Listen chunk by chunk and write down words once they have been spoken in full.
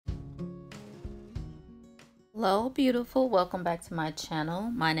Hello beautiful, welcome back to my channel.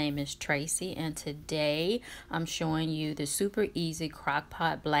 My name is Tracy and today I'm showing you the super easy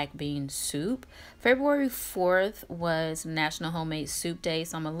crockpot black bean soup. February 4th was National Homemade Soup Day,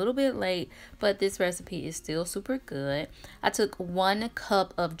 so I'm a little bit late, but this recipe is still super good. I took 1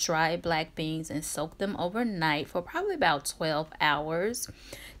 cup of dry black beans and soaked them overnight for probably about 12 hours.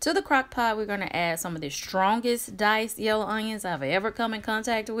 To the crock pot, we're going to add some of the strongest diced yellow onions I've ever come in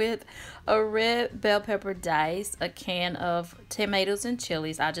contact with, a red bell pepper dice, a can of tomatoes and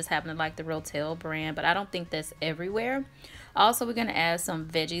chilies. I just happen to like the Rotel brand, but I don't think that's everywhere. Also, we're going to add some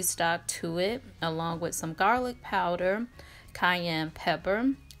veggie stock to it, along with some garlic powder, cayenne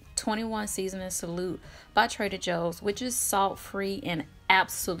pepper, 21 Seasoning Salute by Trader Joe's, which is salt-free and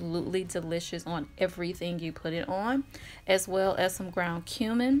absolutely delicious on everything you put it on, as well as some ground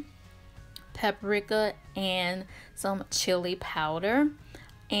cumin, paprika, and some chili powder.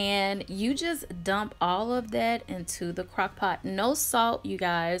 And you just dump all of that into the crock pot. No salt, you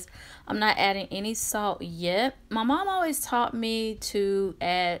guys. I'm not adding any salt yet. My mom always taught me to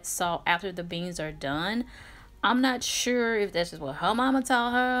add salt after the beans are done. I'm not sure if that's just what her mama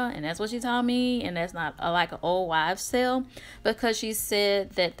taught her and that's what she taught me, and that's not like an old wives' tale, because she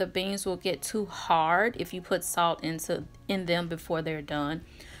said that the beans will get too hard if you put salt in them before they're done.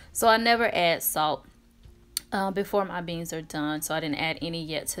 So I never add salt before my beans are done, so I didn't add any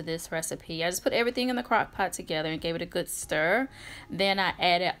yet to this recipe. I just put everything in the crock pot together and gave it a good stir. Then I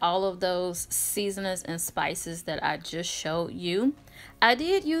added all of those seasonings and spices that I just showed you. I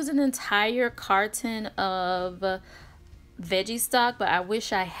did use an entire carton of veggie stock, but I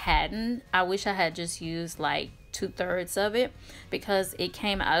wish I hadn't. I wish I had just used like 2/3 of it, because it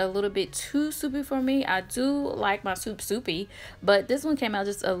came out a little bit too soupy for me. I do like my soup soupy, but this one came out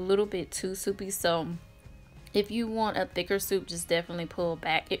just a little bit too soupy. So if you want a thicker soup, just definitely pull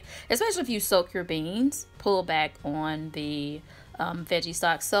back. Especially if you soak your beans, pull back on the veggie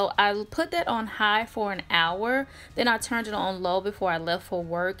stock. So I put that on high for an hour. Then I turned it on low before I left for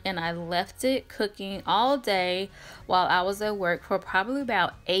work, and I left it cooking all day while I was at work for probably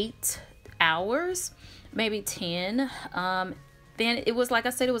about 8 hours, maybe 10. Then it was, like I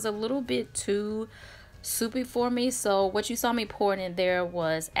said, it was a little bit too soupy for me. So what you saw me pouring in there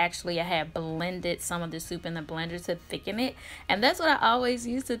was actually I had blended some of the soup in the blender to thicken it, and that's what I always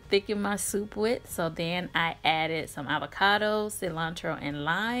use to thicken my soup with. So then I added some avocado, cilantro, and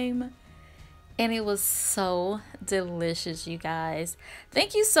lime, and it was so delicious, you guys.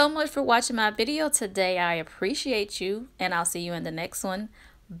 Thank you so much for watching my video today. I appreciate you, and I'll see you in the next one.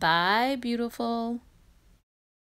 Bye, beautiful.